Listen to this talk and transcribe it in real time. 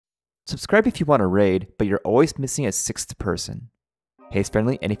Subscribe if you want to raid, but you're always missing a 6th person. Hey,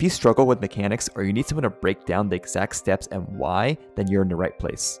 friendly, and if you struggle with mechanics or you need someone to break down the exact steps and why, then you're in the right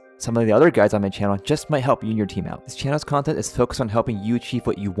place. Some of the other guides on my channel just might help you and your team out. This channel's content is focused on helping you achieve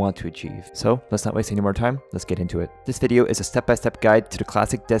what you want to achieve. So let's not waste any more time, let's get into it. This video is a step-by-step guide to the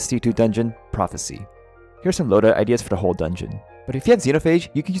classic Destiny 2 dungeon, Prophecy. Here's some loadout ideas for the whole dungeon. But if you have Xenophage,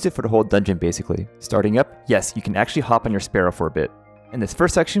 you can use it for the whole dungeon basically. Starting up, yes, you can actually hop on your Sparrow for a bit. And this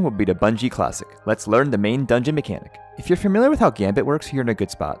first section will be the Bungie Classic. Let's learn the main dungeon mechanic. If you're familiar with how Gambit works, you're in a good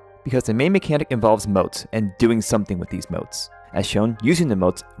spot, because the main mechanic involves motes and doing something with these motes. As shown, using the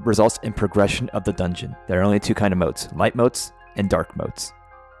motes results in progression of the dungeon. There are only two kinds of motes, light motes and dark motes.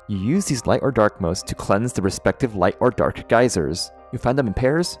 You use these light or dark motes to cleanse the respective light or dark geysers. You find them in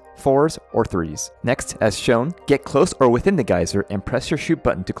pairs, 4s, or 3s. Next, as shown, get close or within the geyser and press your shoot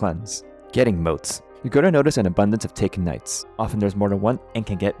button to cleanse. Getting motes. You're going to notice an abundance of taken knights. Often there's more than one and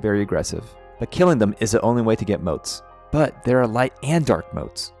can get very aggressive. But killing them is the only way to get motes. But there are light and dark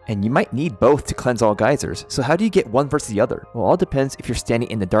motes, and you might need both to cleanse all geysers, so how do you get one versus the other? Well, it all depends if you're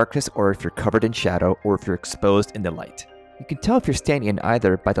standing in the darkness or if you're covered in shadow or if you're exposed in the light. You can tell if you're standing in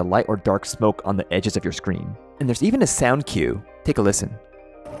either by the light or dark smoke on the edges of your screen. And there's even a sound cue. Take a listen.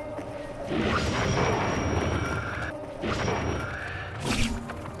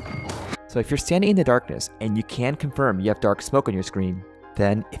 So if you're standing in the darkness and you can confirm you have dark smoke on your screen,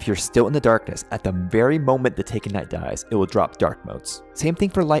 then if you're still in the darkness, at the very moment the Taken Knight dies, it will drop dark motes. Same thing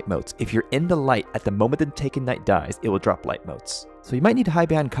for light motes. If you're in the light at the moment the Taken Knight dies, it will drop light motes. So you might need to hide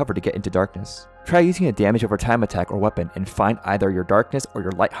behind cover to get into darkness. Try using a damage over time attack or weapon and find either your darkness or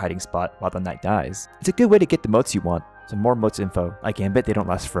your light hiding spot while the knight dies. It's a good way to get the motes you want. Some more motes info. Like Gambit, they don't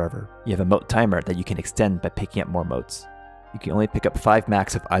last forever. You have a mote timer that you can extend by picking up more motes. You can only pick up 5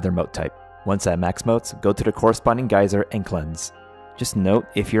 max of either mote type. Once at max motes, go to the corresponding geyser and cleanse. Just note,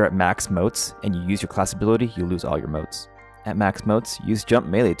 if you're at max motes and you use your class ability, you lose all your motes. At max motes, use jump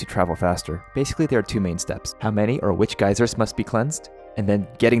melee to travel faster. Basically, there are 2 main steps. How many or which geysers must be cleansed, and then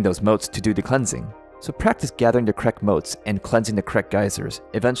getting those motes to do the cleansing. So practice gathering the correct motes and cleansing the correct geysers.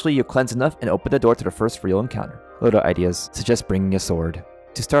 Eventually, you'll cleanse enough and open the door to the first real encounter. Loadout ideas. Suggest bringing a sword.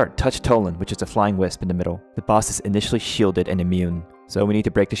 To start, touch Tolan, which is a flying wisp in the middle. The boss is initially shielded and immune, so we need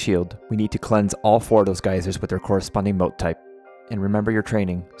to break the shield. We need to cleanse all 4 of those geysers with their corresponding mote type. And remember your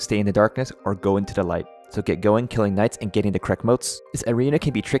training. Stay in the darkness or go into the light. So get going, killing knights and getting the correct motes. This arena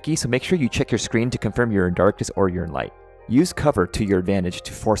can be tricky, so make sure you check your screen to confirm you're in darkness or you're in light. Use cover to your advantage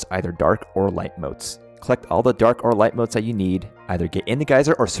to force either dark or light motes. Collect all the dark or light motes that you need, either get in the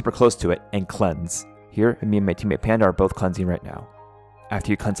geyser or super close to it, and cleanse. Here, me and my teammate Panda are both cleansing right now. After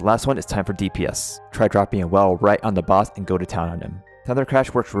you cleanse the last one, it's time for DPS. Try dropping a well right on the boss and go to town on him. Thunder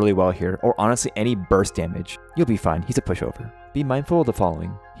Crash works really well here, or honestly any burst damage. You'll be fine, he's a pushover. Be mindful of the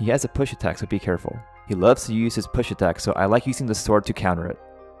following. He has a push attack, so be careful. He loves to use his push attack, so I like using the sword to counter it.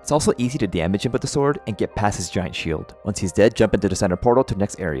 It's also easy to damage him with the sword and get past his giant shield. Once he's dead, jump into the center portal to the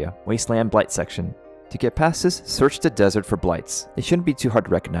next area, Wasteland Blight section. To get past this, search the desert for blights. They shouldn't be too hard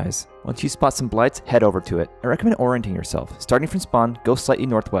to recognize. Once you spot some blights, head over to it. I recommend orienting yourself. Starting from spawn, go slightly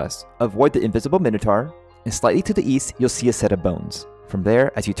northwest. Avoid the invisible Minotaur, and slightly to the east, you'll see a set of bones. From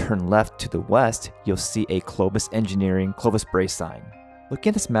there, as you turn left to the west, you'll see a Clovis Bray sign.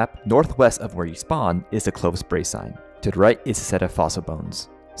 Looking at this map, northwest of where you spawn is the Clovis Bray sign. To the right is a set of fossil bones.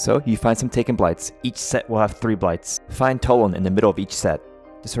 So, you find some taken blights. Each set will have 3 blights. Find Tolan in the middle of each set.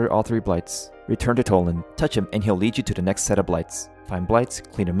 Destroy all 3 blights. Return to Tolan. Touch him and he'll lead you to the next set of blights. Find blights,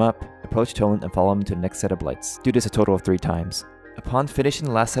 clean him up, approach Tolan and follow him to the next set of blights. Do this a total of 3 times. Upon finishing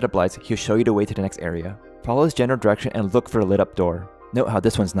the last set of blights, he'll show you the way to the next area. Follow his general direction and look for a lit up door. Note how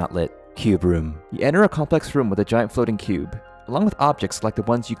this one's not lit. Cube room. You enter a complex room with a giant floating cube, along with objects like the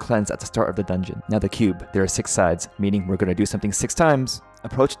ones you cleansed at the start of the dungeon. Now the cube, there are 6 sides, meaning we're going to do something 6 times.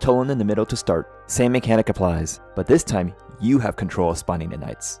 Approach Tolan in the middle to start. Same mechanic applies, but this time you have control of spawning the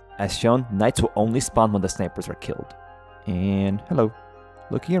knights. As shown, knights will only spawn when the snipers are killed. And hello.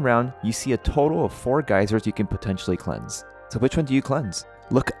 Looking around, you see a total of 4 geysers you can potentially cleanse. So which one do you cleanse?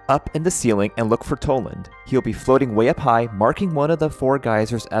 Look up in the ceiling and look for Toland. He'll be floating way up high, marking one of the 4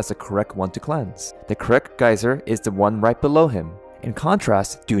 geysers as the correct one to cleanse. The correct geyser is the one right below him. In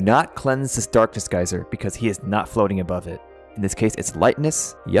contrast, do not cleanse this darkness geyser because he is not floating above it. In this case, it's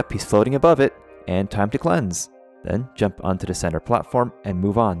lightness. Yep, he's floating above it. And time to cleanse. Then jump onto the center platform and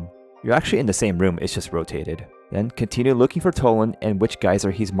move on. You're actually in the same room, it's just rotated. Then continue looking for Tolan and which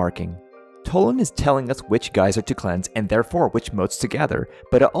geyser he's marking. Tolan is telling us which geyser to cleanse and therefore which motes to gather,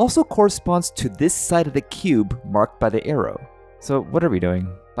 but it also corresponds to this side of the cube marked by the arrow. So what are we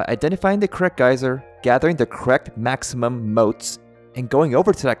doing? By identifying the correct geyser, gathering the correct maximum motes, And going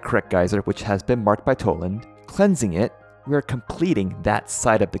over to that correct geyser, which has been marked by Toland, cleansing it, we are completing that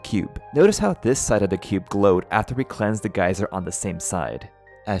side of the cube. Notice how this side of the cube glowed after we cleansed the geyser on the same side.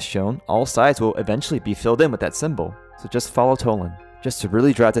 As shown, all sides will eventually be filled in with that symbol, so just follow Toland. Just to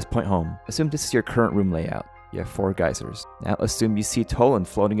really drive this point home, assume this is your current room layout. You have 4 geysers. Now assume you see Toland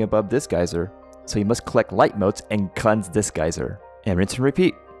floating above this geyser, so you must collect light motes and cleanse this geyser. And rinse and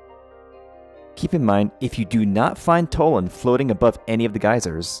repeat. Keep in mind, if you do not find Toland floating above any of the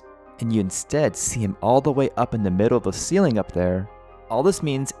geysers, and you instead see him all the way up in the middle of the ceiling up there, all this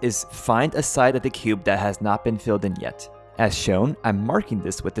means is find a side of the cube that has not been filled in yet. As shown, I'm marking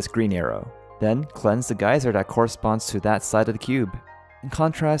this with this green arrow. Then cleanse the geyser that corresponds to that side of the cube. In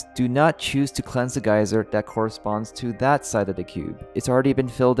contrast, do not choose to cleanse the geyser that corresponds to that side of the cube. It's already been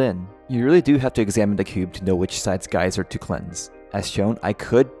filled in. You really do have to examine the cube to know which side's geyser to cleanse. As shown, I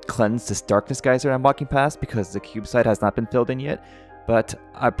could cleanse this darkness geyser I'm walking past because the cube side has not been filled in yet, but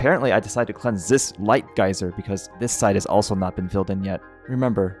apparently I decided to cleanse this light geyser because this side has also not been filled in yet.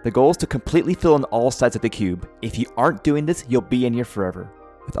 Remember, the goal is to completely fill in all sides of the cube. If you aren't doing this, you'll be in here forever.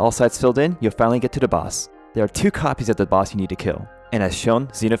 With all sides filled in, you'll finally get to the boss. There are 2 copies of the boss you need to kill. And as shown,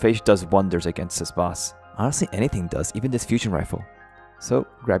 Xenophage does wonders against this boss. Honestly, anything does, even this fusion rifle. So,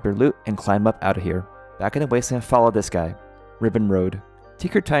 grab your loot and climb up out of here. Back in the wasteland, follow this guy. Ribbon Road.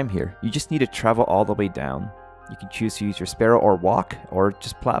 Take your time here, you just need to travel all the way down. You can choose to use your sparrow or walk, or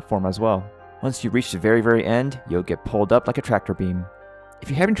just platform as well. Once you reach the very end, you'll get pulled up like a tractor beam. If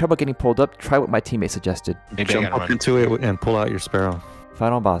you're having trouble getting pulled up, try what my teammate suggested. Jump up into it and pull out your sparrow.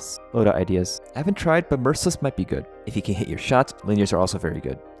 Final boss. Loadout ideas. I haven't tried, but Merciless might be good. If you can hit your shots, Linears are also very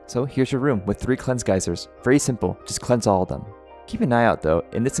good. So here's your room with 3 cleanse geysers. Very simple, just cleanse all of them. Keep an eye out though,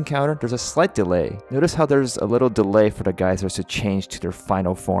 in this encounter there's a slight delay. Notice how there's a little delay for the geysers to change to their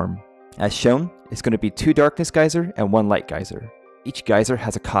final form. As shown, it's going to be 2 darkness geyser and 1 light geyser. Each geyser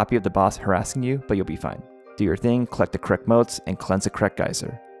has a copy of the boss harassing you, but you'll be fine. Do your thing, collect the correct motes, and cleanse the correct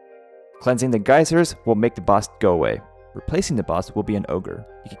geyser. Cleansing the geysers will make the boss go away. Replacing the boss will be an ogre.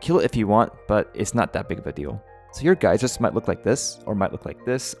 You can kill it if you want, but it's not that big of a deal. So your geysers might look like this, or might look like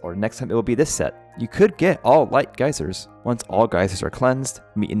this, or next time it will be this set. You could get all light geysers. Once all geysers are cleansed,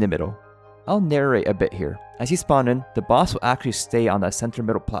 meet in the middle. I'll narrate a bit here. As you spawn in, the boss will actually stay on that center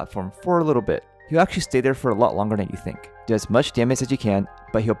middle platform for a little bit. He'll actually stay there for a lot longer than you think. Do as much damage as you can,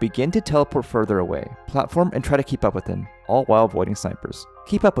 but he'll begin to teleport further away. Platform and try to keep up with him, all while avoiding snipers.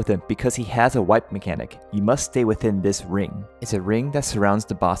 Keep up with him because he has a wipe mechanic. You must stay within this ring. It's a ring that surrounds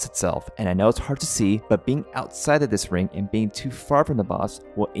the boss itself, and I know it's hard to see, but being outside of this ring and being too far from the boss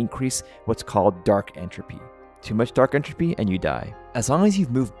will increase what's called dark entropy. Too much dark entropy and you die. As long as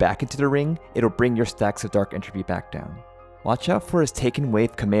you've moved back into the ring, it'll bring your stacks of dark entropy back down. Watch out for his Taken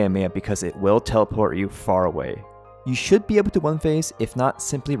Wave Kamehameha because it will teleport you far away. You should be able to one phase, if not,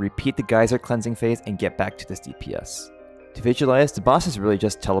 simply repeat the geyser cleansing phase and get back to this DPS. To visualize, the boss is really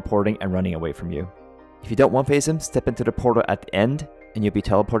just teleporting and running away from you. If you don't one phase him, step into the portal at the end and you'll be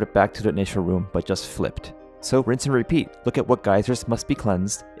teleported back to the initial room, but just flipped. So rinse and repeat. Look at what geysers must be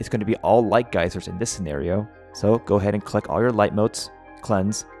cleansed. It's going to be all light geysers in this scenario. So go ahead and collect all your light motes,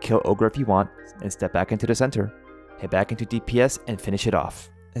 cleanse, kill ogre if you want, and step back into the center. Head back into DPS and finish it off.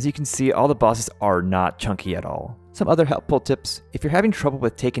 As you can see, all the bosses are not chunky at all. Some other helpful tips: if you're having trouble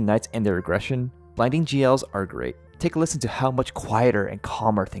with Taken Knights and their aggression, blinding GLs are great. Take a listen to how much quieter and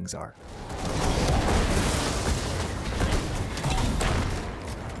calmer things are.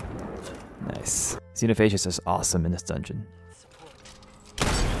 Nice. Xenophage is just awesome in this dungeon.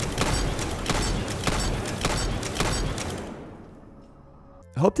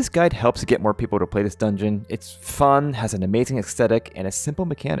 I hope this guide helps get more people to play this dungeon. It's fun, has an amazing aesthetic, and a simple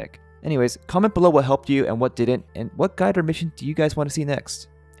mechanic. Anyways, comment below what helped you and what didn't, and what guide or mission do you guys want to see next.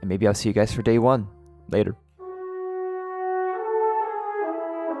 And maybe I'll see you guys for day 1. Later.